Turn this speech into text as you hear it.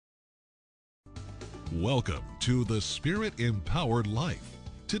Welcome to the Spirit-Empowered Life.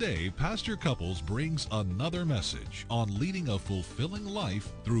 Today, Pastor Couples brings another message on leading a fulfilling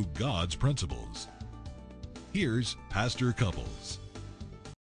life through God's principles. Here's Pastor Couples.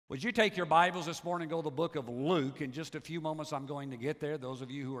 Would you take your Bibles this morning and go to the book of Luke? In just a few moments, I'm going to get there. Those of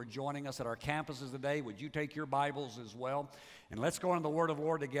you who are joining us at our campuses today, would you take your Bibles as well? And let's go into the Word of the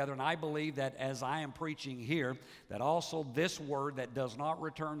Lord together. And I believe that as I am preaching here, that also this Word that does not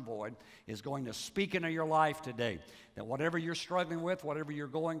return void is going to speak into your life today. That whatever you're struggling with, whatever you're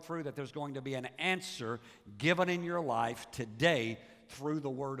going through, that there's going to be an answer given in your life today through the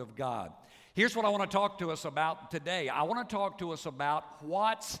Word of God. Here's what I want to talk to us about today. I want to talk to us about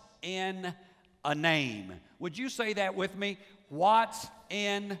what's in a name. Would you say that with me? What's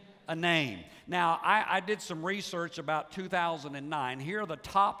in a name? Now, I did some research about 2009. Here are the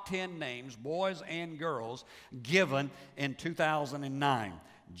top 10 names, boys and girls, given in 2009.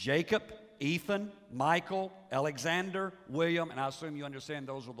 Jacob, Ethan, Michael, Alexander, William, and I assume you understand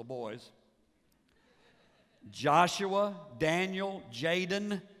those are the boys. Joshua, Daniel,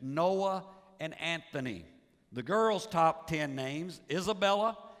 Jaden, Noah, and Anthony. The girls' top 10 names: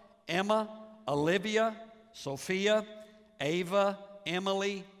 Isabella, Emma, Olivia, Sophia, Ava,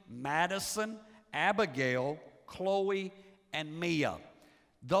 Emily, Madison, Abigail, Chloe, and Mia.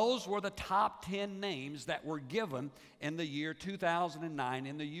 Those were the top 10 names that were given in the year 2009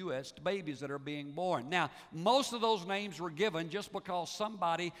 in the U.S. to babies that are being born. Now, most of those names were given just because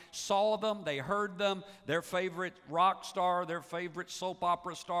somebody saw them, they heard them, their favorite rock star, their favorite soap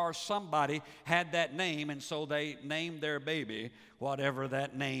opera star, somebody had that name, and so they named their baby whatever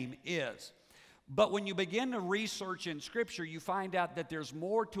that name is. But when you begin to research in Scripture, you find out that there's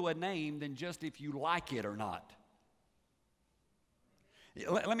more to a name than just if you like it or not.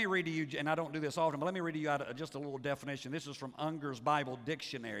 Let me read to you, and I don't do this often, but let me read to you out just a little definition. This is from Unger's Bible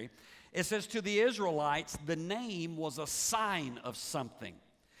Dictionary. It says, to the Israelites, the name was a sign of something.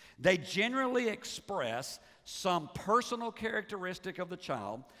 They generally express some personal characteristic of the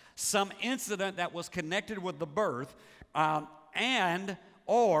child, some incident that was connected with the birth, and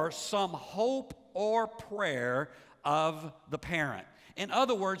or some hope or prayer of the parent. In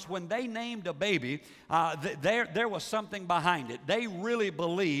other words, when they named a baby, there was something behind it. They really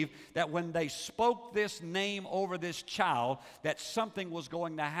believed that when they spoke this name over this child, that something was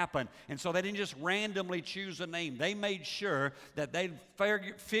going to happen. And so they didn't just randomly choose a name. They made sure that they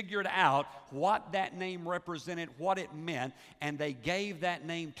figured out what that name represented, what it meant, and they gave that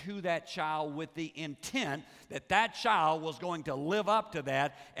name to that child with the intent that that child was going to live up to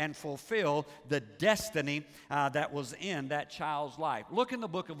that and fulfill the destiny that was in that child's life. Look in the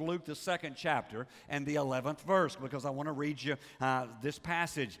book of Luke, the 2nd chapter, and the 11th verse, because I want to read you this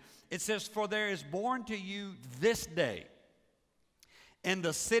passage. It says, for there is born to you this day in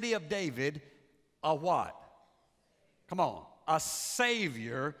the city of David a what? Come on. A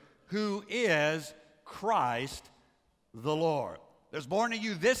Savior who is Christ the Lord. There's born to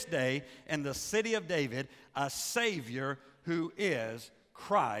you this day in the city of David a Savior who is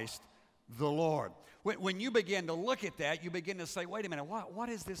Christ the Lord. When you begin to look at that, you begin to say, wait a minute, what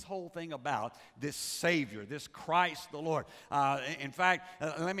is this whole thing about, this Savior, this Christ the Lord? In fact,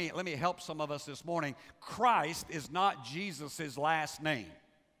 let me help some of us this morning. Christ is not Jesus' last name.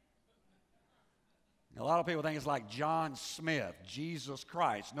 A lot of people think it's like John Smith, Jesus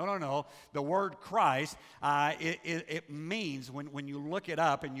Christ. No. The word Christ, it means, when you look it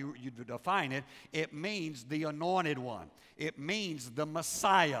up and you define it, it means the anointed one. It means the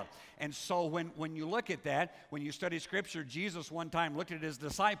Messiah. And so when you look at that, when you study Scripture, Jesus one time looked at his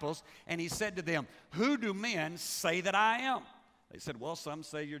disciples and he said to them, who do men say that I am? They said, well, some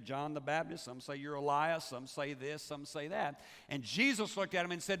say you're John the Baptist, some say you're Elias, some say this, some say that. And Jesus looked at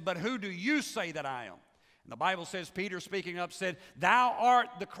him and said, but who do you say that I am? And the Bible says, Peter speaking up said, thou art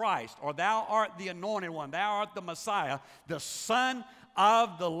the Christ, or thou art the anointed one, thou art the Messiah, the Son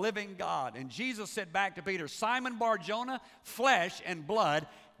of the living God. And Jesus said back to Peter, Simon Bar-Jonah, flesh and blood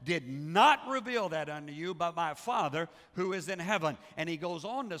did not reveal that unto you, but my Father who is in heaven. And he goes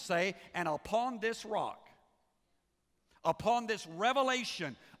on to say, and upon this rock, upon this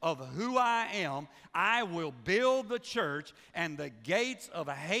revelation of who I am, I will build the church, and the gates of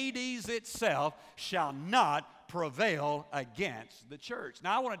Hades itself shall not prevail against the church.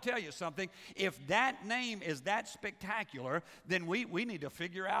 Now, I want to tell you something. If that name is that spectacular, then we need to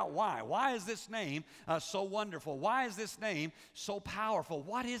figure out why. Why is this name so wonderful? Why is this name so powerful?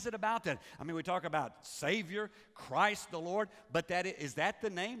 What is it about that? I mean, we talk about Savior, Christ the Lord, but is that the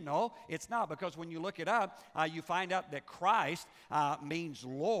name? No, it's not, because when you look it up, you find out that Christ means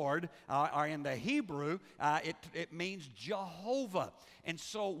Lord, or in the Hebrew, it means Jehovah. And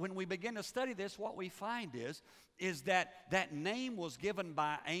so when we begin to study this, what we find is that that name was given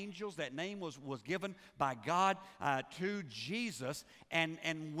by angels. That name was given by God to Jesus. And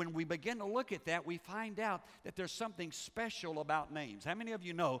when we begin to look at that, we find out that there's something special about names. How many of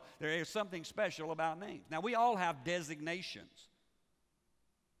you know there is something special about names? Now, we all have designations.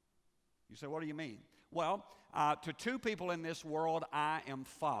 You say, what do you mean? Well, to two people in this world, I am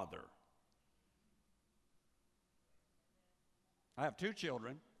father. I have two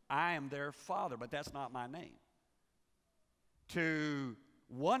children. I am their father, but that's not my name. To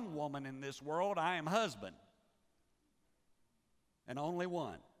one woman in this world, I am husband. And only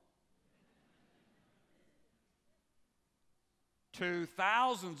one. To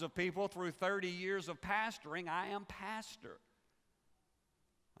thousands of people through 30 years of pastoring, I am pastor.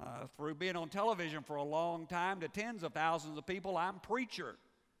 Through being on television for a long time to tens of thousands of people, I'm preacher.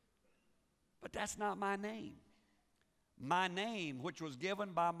 But that's not my name. My name, which was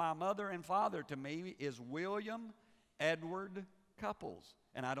given by my mother and father to me, is William Edward Couples.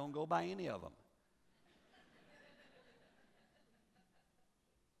 And I don't go by any of them.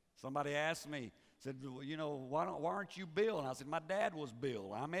 Somebody asked me, said, well, you know, why aren't you Bill? And I said, my dad was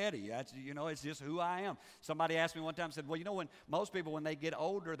Bill. I'm Eddie. That's, you know, it's just who I am. Somebody asked me one time, said, well, you know, when most people, when they get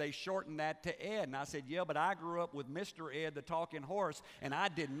older, they shorten that to Ed. And I said, yeah, but I grew up with Mr. Ed, the talking horse, and I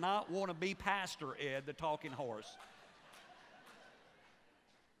did not want to be Pastor Ed, the talking horse.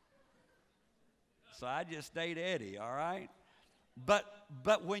 So I just stayed Eddie, all right? But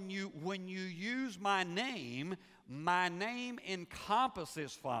when you use my name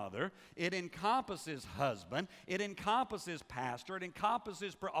encompasses father, it encompasses husband, it encompasses pastor, it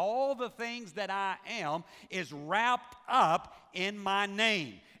encompasses all the things that I am is wrapped up in my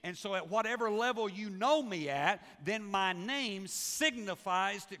name. And so at whatever level you know me at, then my name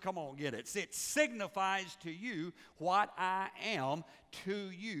signifies to, come on, get it. It signifies to you what I am to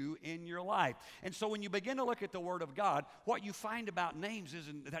you in your life. And so when you begin to look at the Word of God, what you find about names is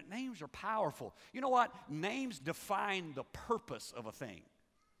that names are powerful. You know what? Names define the purpose of a thing.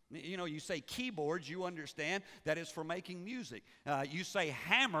 You know, you say keyboards, you understand that it's for making music. You say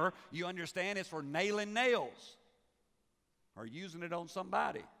hammer, you understand it's for nailing nails or using it on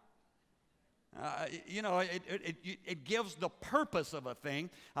somebody. You know, it gives the purpose of a thing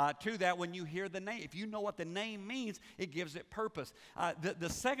to that when you hear the name. If you know what the name means, it gives it purpose. The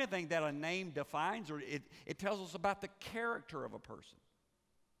second thing that a name defines, or it tells us about the character of a person.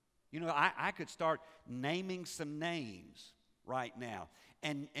 You know, I could start naming some names right now,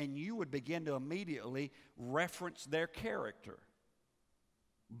 and you would begin to immediately reference their character.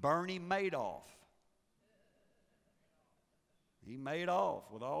 Bernie Madoff. He made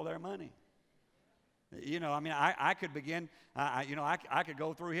off with all their money. You know, I mean, I could begin, you know, I could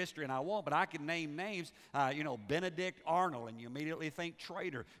go through history, and I won't, but I could name names, you know, Benedict Arnold, and you immediately think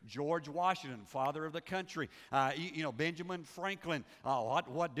traitor. George Washington, father of the country. You know, Benjamin Franklin.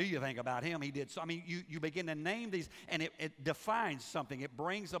 What do you think about him? He did so. I mean, you begin to name these, and it defines something. It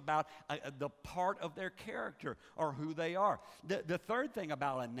brings about the part of their character or who they are. The third thing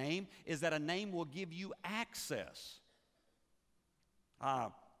about a name is that a name will give you access.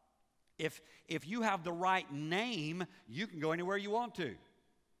 If you have the right name, you can go anywhere you want to.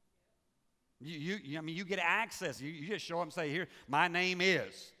 I mean, you get access. You just show them, say, here, my name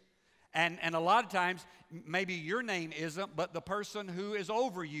is. And a lot of times, maybe your name isn't, but the person who is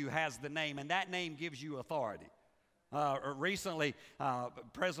over you has the name, and that name gives you authority. Recently,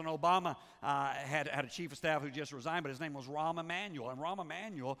 President Obama had a chief of staff who just resigned, but his name was Rahm Emanuel. And Rahm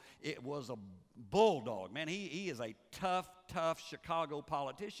Emanuel, it was a bulldog. Man, he is a tough Chicago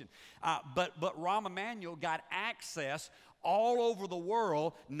politician. But Rahm Emanuel got access all over the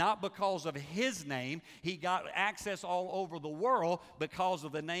world, not because of his name. He got access all over the world because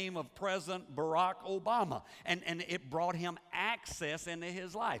of the name of President Barack Obama. And it brought him access into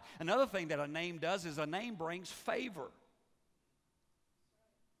his life. Another thing that a name does is a name brings favor.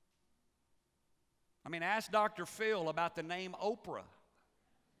 I mean, ask Dr. Phil about the name Oprah.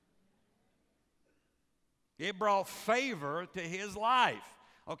 It brought favor to his life.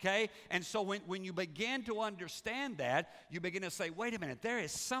 Okay? And so when you begin to understand that, you begin to say, wait a minute, there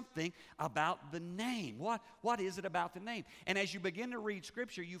is something about the name. What is it about the name? And as you begin to read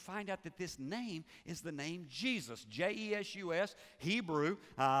Scripture, you find out that this name is the name Jesus. J-E-S-U-S, Hebrew,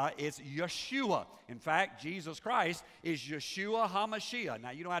 it's Yeshua. In fact, Jesus Christ is Yeshua HaMashiach.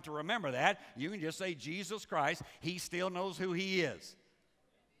 Now, you don't have to remember that. You can just say Jesus Christ. He still knows who He is.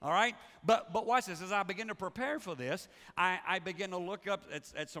 All right? But watch this. As I begin to prepare for this, I begin to look up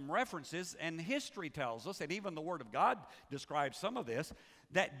at some references, and history tells us, and even the Word of God describes some of this,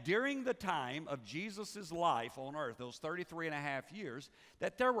 that during the time of Jesus' life on earth, those 33 and a half years,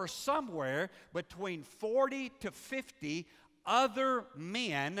 that there were somewhere between 40 to 50 other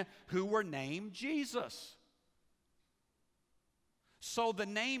men who were named Jesus. So the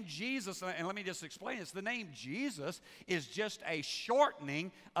name Jesus, and let me just explain this, the name Jesus is just a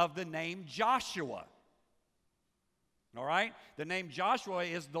shortening of the name Joshua. All right? The name Joshua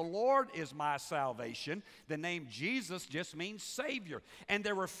is the Lord is my salvation. The name Jesus just means Savior. And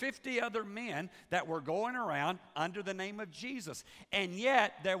there were 50 other men that were going around under the name of Jesus. And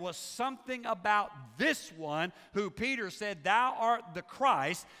yet there was something about this one who Peter said, "Thou art the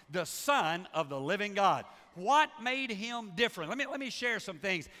Christ, the Son of the living God." What made him different? Let me share some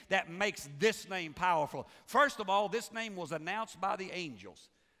things that makes this name powerful. First of all, this name was announced by the angels.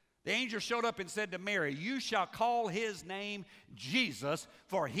 The angel showed up and said to Mary, "You shall call his name Jesus,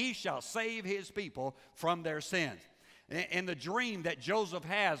 for he shall save his people from their sins." In the dream that Joseph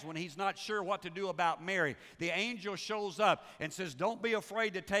has when he's not sure what to do about Mary, the angel shows up and says, "Don't be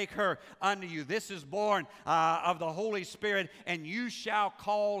afraid to take her unto you. This is born of the Holy Spirit, and you shall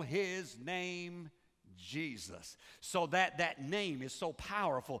call his name Jesus." So that name is so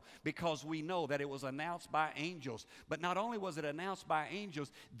powerful because we know that it was announced by angels. But not only was it announced by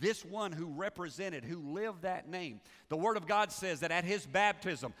angels, this one who represented, who lived that name, the Word of God says that at his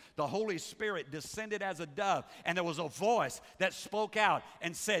baptism, the Holy Spirit descended as a dove, and there was a voice that spoke out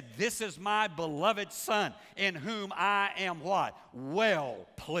and said, "This is my beloved Son, in whom I am" what? "Well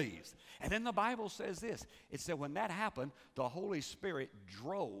pleased." And then the Bible says this. It said when that happened, the Holy Spirit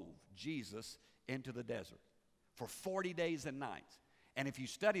drove Jesus into the desert for 40 days and nights. And if you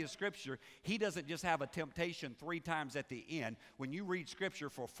study the Scripture, he doesn't just have a temptation 3 times at the end. When you read Scripture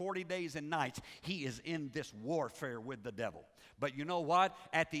for 40 days and nights, he is in this warfare with the devil. But you know what?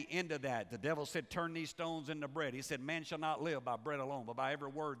 At the end of that, the devil said, "Turn these stones into bread." He said, "Man shall not live by bread alone, but by every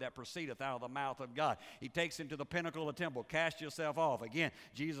word that proceedeth out of the mouth of God." He takes him to the pinnacle of the temple. "Cast yourself off." Again,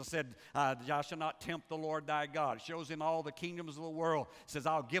 Jesus said, "Thou shalt not tempt the Lord thy God." Shows him all the kingdoms of the world. Says,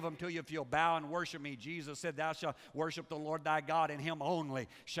 "I'll give them to you if you'll bow and worship me." Jesus said, "Thou shalt worship the Lord thy God, and him only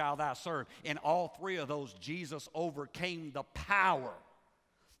shall thou serve." In all 3 of those, Jesus overcame the power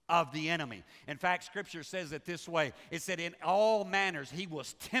of the enemy. In fact, Scripture says it this way. It said, "In all manners he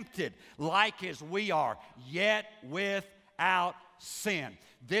was tempted like as we are, yet without sin."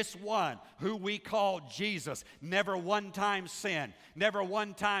 This one who we call Jesus never one time sinned, never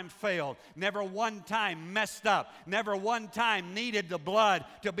one time failed, never one time messed up, never one time needed the blood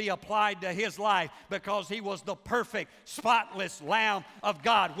to be applied to his life, because he was the perfect, spotless Lamb of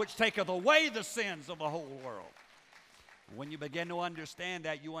God, which taketh away the sins of the whole world. When you begin to understand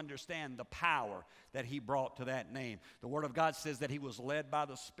that, you understand the power that he brought to that name. The Word of God says that he was led by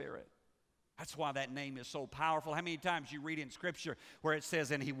the Spirit. That's why that name is so powerful. How many times you read in Scripture where it says,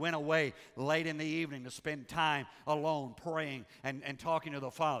 "And he went away late in the evening to spend time alone praying and talking to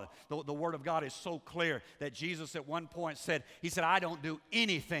the Father." The Word of God is so clear that Jesus at one point said, he said, "I don't do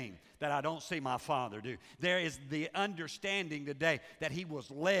anything that I don't see my Father do." There is the understanding today that he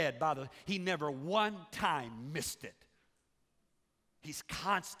was led by he never one time missed it. He's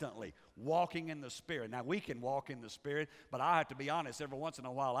constantly walking in the Spirit. Now, we can walk in the Spirit, but I have to be honest, every once in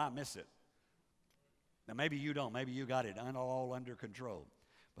a while I miss it. Now, maybe you don't. Maybe you got it all under control.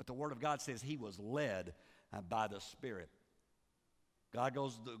 But the Word of God says he was led by the Spirit. God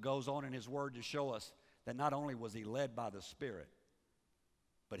goes on in his Word to show us that not only was he led by the Spirit,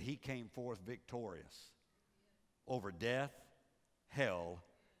 but he came forth victorious over death, hell,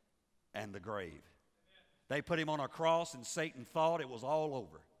 and the grave. They put him on a cross, and Satan thought it was all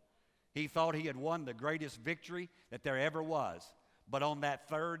over. He thought he had won the greatest victory that there ever was. But on that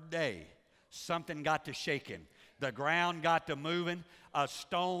 3rd day, something got to shaking. The ground got to moving. A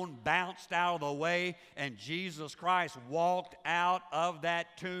stone bounced out of the way, and Jesus Christ walked out of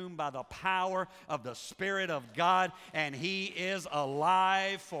that tomb by the power of the Spirit of God, and he is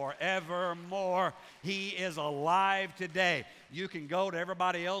alive forevermore. He is alive today. You can go to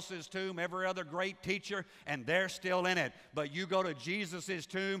everybody else's tomb, every other great teacher, and they're still in it. But you go to Jesus'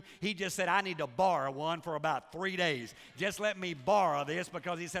 tomb, he just said, "I need to borrow one for about 3 days. Just let me borrow this,"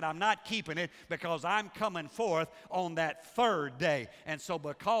 because he said, "I'm not keeping it, because I'm coming forth on that 3rd day." And so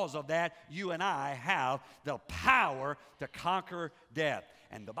because of that, you and I have the power to conquer death.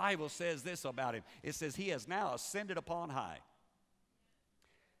 And the Bible says this about him. It says he has now ascended upon high.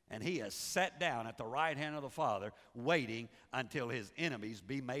 And he has sat down at the right hand of the Father, waiting until his enemies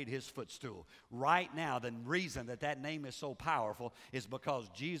be made his footstool. Right now, the reason that that name is so powerful is because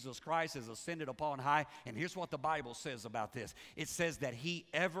Jesus Christ is ascended upon high. And here's what the Bible says about this. It says that he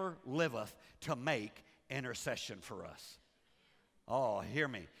ever liveth to make intercession for us. Oh, hear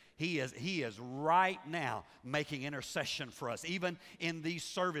me. He is right now making intercession for us. Even in these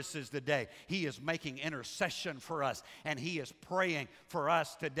services today, he is making intercession for us. And he is praying for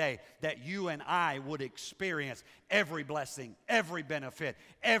us today that you and I would experience every blessing, every benefit,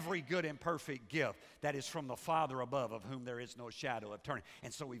 every good and perfect gift that is from the Father above, of whom there is no shadow of turning.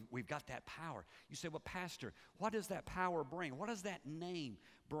 And so we've got that power. You say, well, Pastor, what does that power bring? What does that name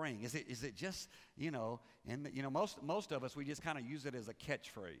bring? Is it just, most of us, we just kind of use it as a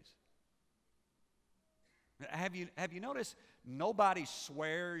catchphrase. Have you noticed nobody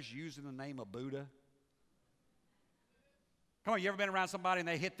swears using the name of Buddha? Come on, you ever been around somebody and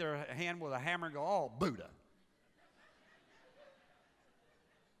they hit their hand with a hammer and go, oh, Buddha,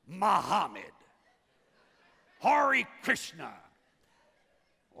 Muhammad, Hare Krishna.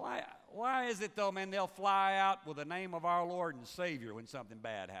 Why is it though, man, they'll fly out with the name of our Lord and Savior when something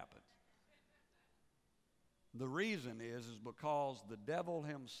bad happens? The reason is because the devil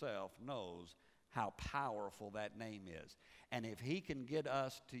himself knows how powerful that name is. And if he can get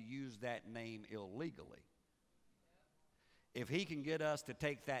us to use that name illegally, if he can get us to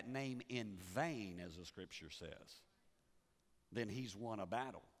take that name in vain, as the scripture says, then he's won a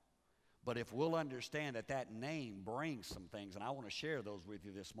battle. But if we'll understand that that name brings some things, and I want to share those with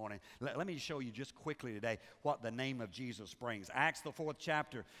you this morning. Let me show you just quickly today what the name of Jesus brings. Acts, the 4th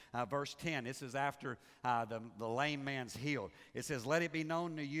chapter, verse 10. This is after the lame man's healed. It says, let it be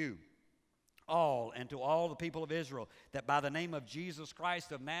known to you all and to all the people of Israel that by the name of Jesus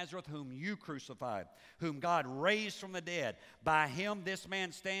Christ of Nazareth, whom you crucified, whom God raised from the dead, by him this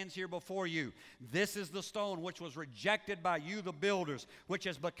man stands here before you. This is the stone which was rejected by you, the builders, which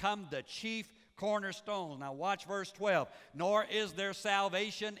has become the chief cornerstone. Now watch verse 12. Nor is there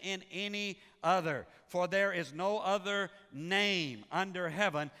salvation in any other, for there is no other name under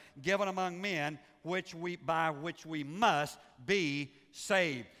heaven given among men by which we must be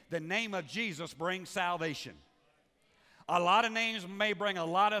saved. The name of Jesus brings salvation. A lot of names may bring a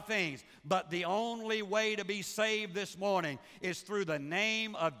lot of things, but the only way to be saved this morning is through the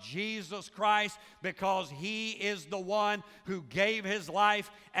name of Jesus Christ, because he is the one who gave his life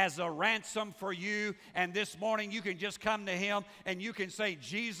as a ransom for you. And this morning you can just come to him and you can say,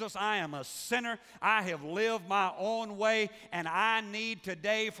 Jesus, I am a sinner. I have lived my own way, and I need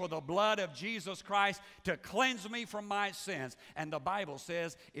today for the blood of Jesus Christ to cleanse me from my sins. And the Bible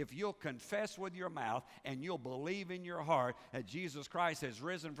says if you'll confess with your mouth and you'll believe in your heart that Jesus Christ has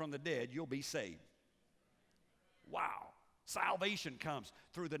risen from the dead, you'll be saved. Wow. Salvation comes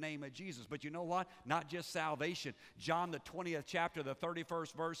through the name of Jesus. But you know what? Not just salvation. John, the 20th chapter, the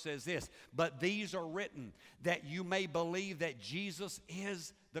 31st verse says this, but these are written that you may believe that Jesus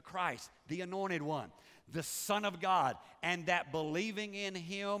is the Christ, the anointed one, the Son of God, and that believing in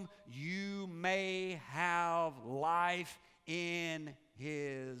him you may have life in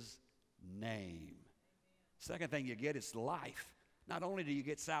his name. Second thing you get is life. Not only do you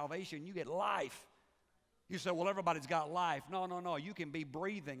get salvation, you get life. You say, well, everybody's got life. No. You can be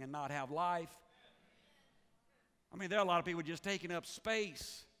breathing and not have life. I mean, there are a lot of people just taking up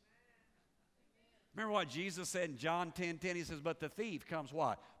space. Remember what Jesus said in John 10:10? He says, but the thief comes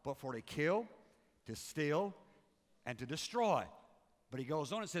what? But for to kill, to steal, and to destroy. But he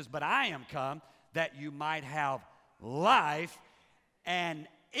goes on and says, but I am come that you might have life, and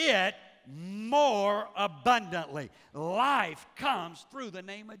it more abundantly. Life comes through the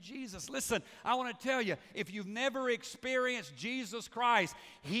name of Jesus. Listen, I want to tell you, if you've never experienced Jesus Christ,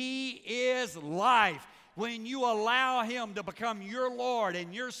 he is life. When you allow him to become your Lord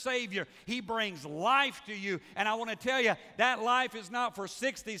and your Savior, he brings life to you. And I want to tell you, that life is not for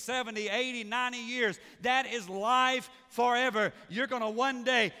 60, 70, 80, 90 years. That is life forever. You're going to one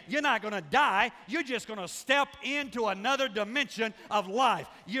day, you're not going to die. You're just going to step into another dimension of life.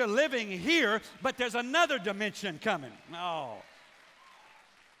 You're living here, but there's another dimension coming. Oh.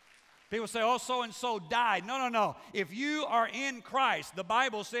 People say, oh, so-and-so died. No. If you are in Christ, the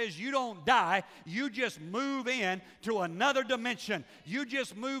Bible says you don't die. You just move in to another dimension. You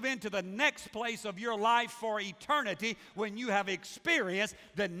just move into the next place of your life for eternity when you have experienced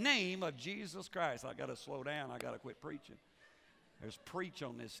the name of Jesus Christ. I got to slow down. I got to quit preaching. There's preach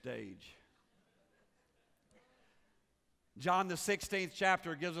on this stage. John, the 16th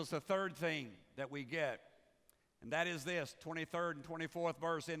chapter, gives us a third thing that we get. And that is this, 23rd and 24th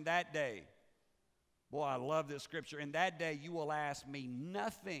verse, in that day, Boy, I love this scripture. In that day you will ask me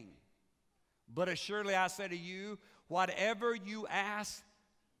nothing. But assuredly I say to you, whatever you ask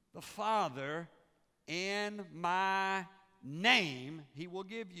the Father in my name, he will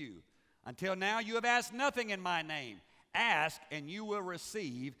give you. Until now you have asked nothing in my name. Ask and you will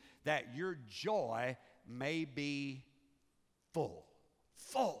receive, that your joy may be full.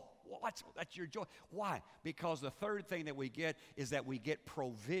 Full. That's your joy. Why? Because the third thing that we get is that we get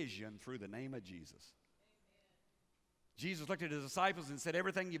provision through the name of Jesus. Jesus looked at his disciples and said,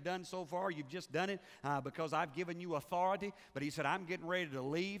 everything you've done so far, you've just done it because I've given you authority. But he said, I'm getting ready to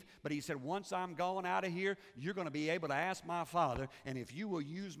leave. But he said, once I'm gone out of here, you're going to be able to ask my Father. And if you will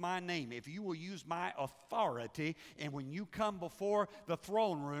use my name, if you will use my authority, and when you come before the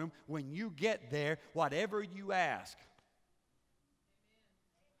throne room, when you get there, whatever you ask.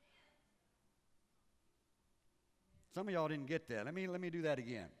 Some of y'all didn't get that. Let me do that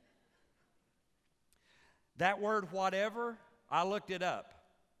again. That word whatever, I looked it up.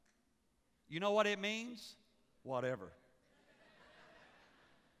 You know what it means? Whatever.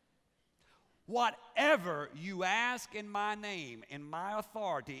 Whatever you ask in my name, in my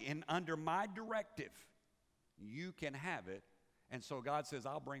authority, and under my directive, you can have it. And so God says,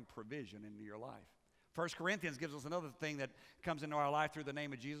 I'll bring provision into your life. 1 Corinthians gives us another thing that comes into our life through the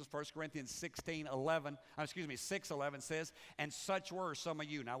name of Jesus. 1 Corinthians 6:11 says, and such were some of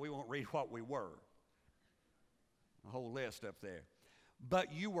you. Now we won't read what we were. A whole list up there.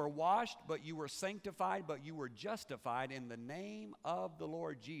 But you were washed, but you were sanctified, but you were justified in the name of the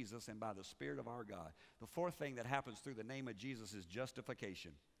Lord Jesus and by the Spirit of our God. The fourth thing that happens through the name of Jesus is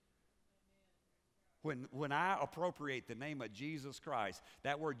justification. When I appropriate the name of Jesus Christ,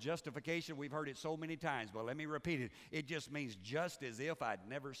 that word justification, we've heard it so many times, but let me repeat it. It just means just as if I'd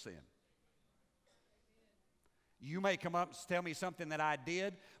never sinned. You may come up and tell me something that I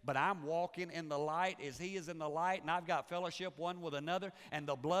did, but I'm walking in the light as he is in the light, and I've got fellowship one with another, and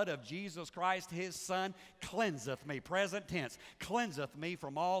the blood of Jesus Christ, his Son, cleanseth me, present tense, cleanseth me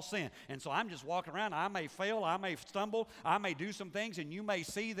from all sin. And so I'm just walking around. I may fail, I may stumble, I may do some things, and you may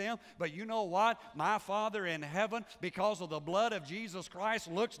see them, but you know what? My Father in heaven, because of the blood of Jesus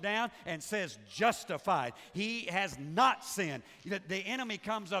Christ, looks down and says, justified. He has not sinned. The enemy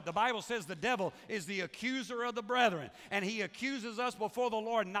comes up. The Bible says the devil is the accuser of the brethren, and he accuses us before the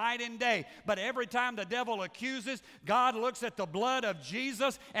Lord night and day. But every time the devil accuses, God looks at the blood of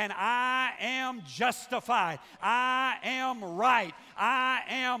Jesus, and I am justified. I am right. I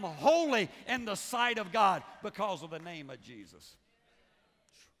am holy in the sight of God because of the name of Jesus.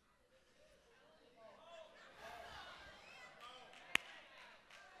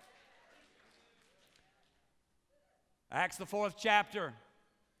 Acts the 4th chapter.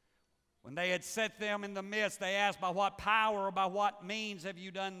 When they had set them in the midst, they asked, by what power or by what means have you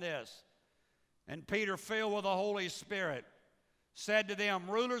done this? And Peter, filled with the Holy Spirit, said to them,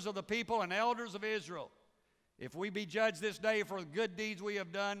 rulers of the people and elders of Israel, if we be judged this day for the good deeds we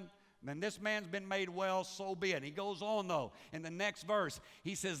have done, then this man's been made well, so be it. And he goes on, though, in the next verse.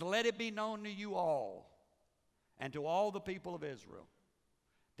 He says, let it be known to you all and to all the people of Israel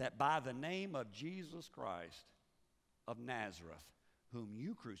that by the name of Jesus Christ of Nazareth, whom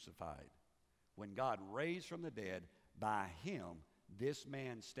you crucified, when God raised from the dead, by him this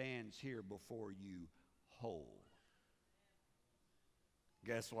man stands here before you whole.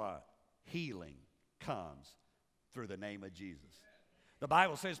 Guess what? Healing comes through the name of Jesus. The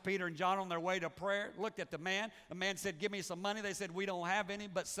Bible says Peter and John on their way to prayer looked at the man. The man said, give me some money. They said, we don't have any,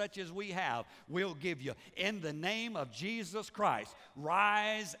 but such as we have, we'll give you. In the name of Jesus Christ,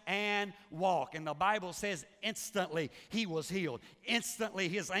 rise and walk. And the Bible says instantly he was healed. Instantly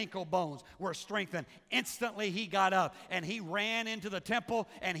his ankle bones were strengthened. Instantly he got up and he ran into the temple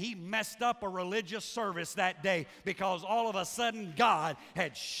and he messed up a religious service that day because all of a sudden God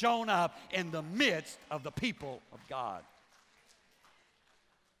had shown up in the midst of the people of God.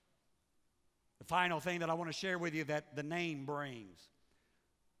 The final thing that I want to share with you that the name brings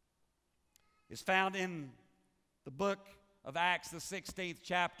is found in the book of Acts, the 16th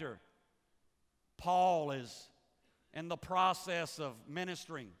chapter. Paul is in the process of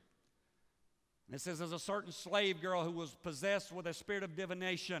ministering. And it says there's a certain slave girl who was possessed with a spirit of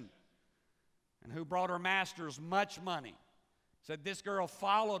divination and who brought her masters much money. It said this girl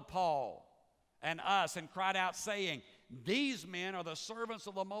followed Paul and us and cried out saying, these men are the servants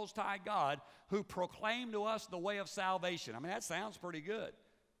of the Most High God who proclaim to us the way of salvation. I mean, that sounds pretty good,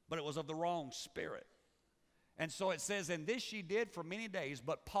 but it was of the wrong spirit. And so it says, and this she did for many days,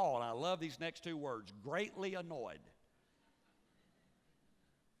 but Paul, and I love these next two words, greatly annoyed.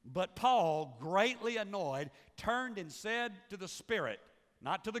 But Paul, greatly annoyed, turned and said to the spirit,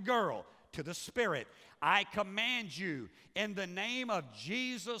 not to the girl, to the spirit, I command you in the name of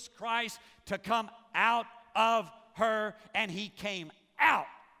Jesus Christ to come out of her. And he came out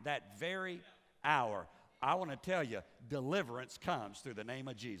that very hour. I want to tell you, deliverance comes through the name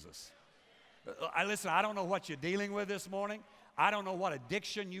of Jesus. Listen, I don't know what you're dealing with this morning. I don't know what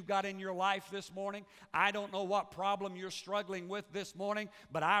addiction you've got in your life this morning. I don't know what problem you're struggling with this morning,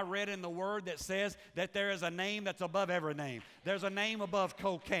 but I read in the Word that says that there is a name that's above every name. There's a name above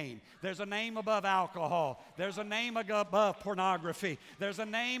cocaine. There's a name above alcohol. There's a name above pornography. There's a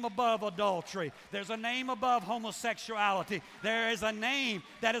name above adultery. There's a name above homosexuality. There is a name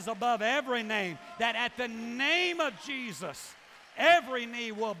that is above every name, that at the name of Jesus, every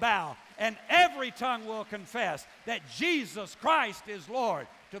knee will bow and every tongue will confess that Jesus Christ is Lord,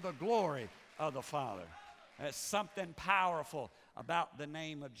 to the glory of the Father. There's something powerful about the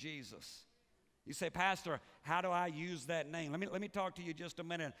name of Jesus. You say, Pastor, how do I use that name? Let me talk to you just a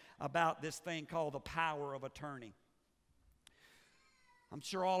minute about this thing called the power of attorney. I'm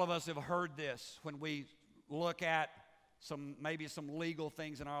sure all of us have heard this when we look at maybe some legal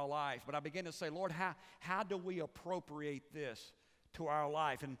things in our life. But I begin to say, Lord, how do we appropriate this to our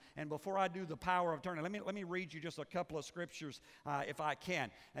life? And before I do the power of attorney, let me read you just a couple of scriptures if I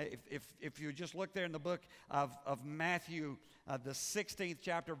can. If you just look there in the book of Matthew, the 16th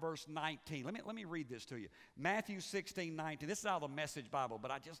chapter, verse 19. Let me read this to you. Matthew 16:19. This is out of the Message Bible,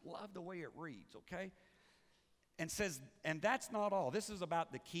 but I just love the way it reads, okay? And says, and that's not all. This is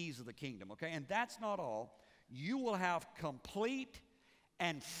about the keys of the kingdom, okay? And that's not all. You will have complete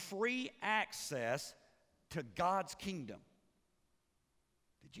and free access to God's kingdom.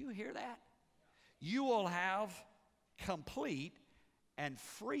 Did you hear that? You will have complete and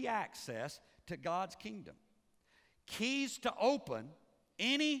free access to God's kingdom. Keys to open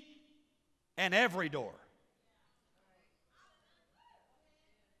any and every door.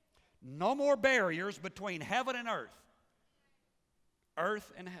 No more barriers between heaven and earth.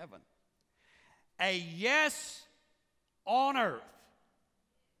 Earth and heaven. A yes on earth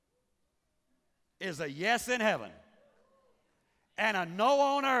is a yes in heaven. And a no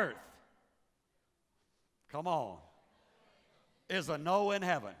on earth, come on, is a no in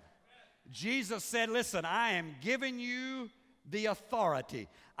heaven. Jesus said, listen, I am giving you the authority.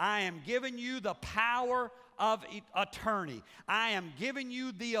 I am giving you the power of attorney. I am giving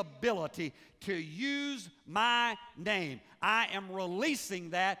you the ability to use my name. I am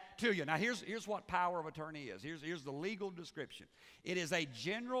releasing that to you. Now, here's what power of attorney is. Here's the legal description. It is a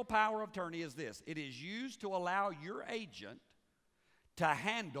general power of attorney is this. It is used to allow your agent to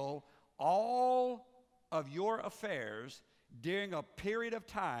handle all of your affairs during a period of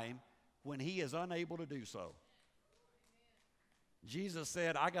time when he is unable to do so. Jesus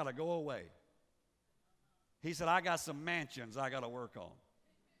said, I got to go away. He said, I got some mansions I got to work on.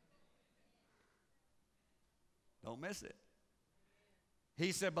 Don't miss it.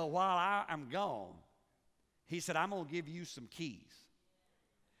 He said, but while I am gone, he said, I'm going to give you some keys.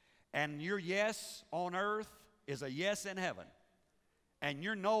 And your yes on earth is a yes in heaven. And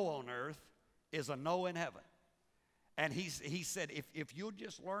your no on earth is a no in heaven. And he said, if you'll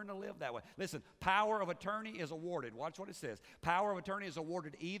just learn to live that way. Listen, power of attorney is awarded. Watch what it says. Power of attorney is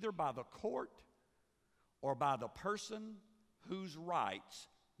awarded either by the court or by the person whose rights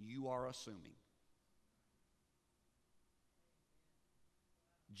you are assuming.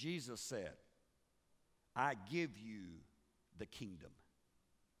 Jesus said, I give you the kingdom.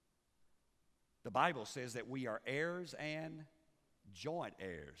 The Bible says that we are heirs and joint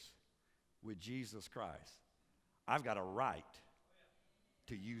heirs with Jesus Christ. I've got a right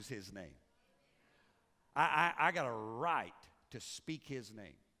to use his name. I got a right to speak his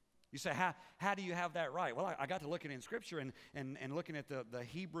name. You say, how do you have that right? Well, I got to looking in Scripture and looking at the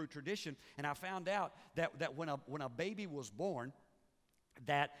Hebrew tradition, and I found out that when a baby was born,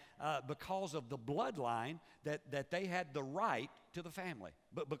 that because of the bloodline, that they had the right to the family.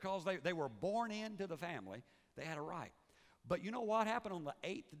 But because they were born into the family, they had a right. But you know what happened on the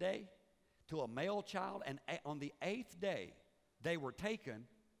 8th day to a male child? And on the 8th day, they were taken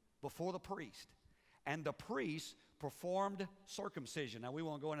before the priest. And the priest performed circumcision. Now, we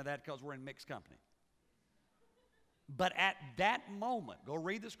won't go into that because we're in mixed company. But at that moment, go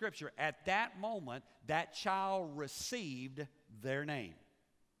read the Scripture, at that moment, that child received their name.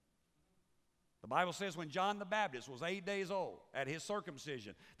 The Bible says when John the Baptist was 8 days old at his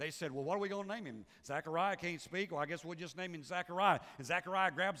circumcision, they said, well, what are we going to name him? Zechariah can't speak. Well, I guess we'll just name him Zechariah. And Zechariah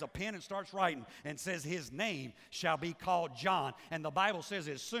grabs a pen and starts writing and says his name shall be called John. And the Bible says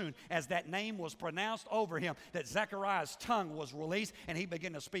as soon as that name was pronounced over him, that Zechariah's tongue was released and he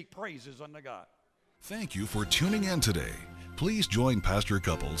began to speak praises unto God. Thank you for tuning in today. Please join Pastor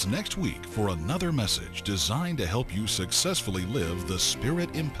Couples next week for another message designed to help you successfully live the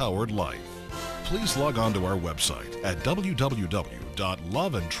Spirit-empowered life. Please log on to our website at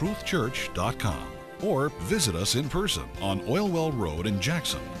www.loveandtruthchurch.com or visit us in person on Oilwell Road in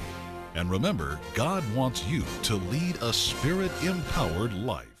Jackson. And remember, God wants you to lead a Spirit-empowered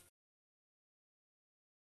life.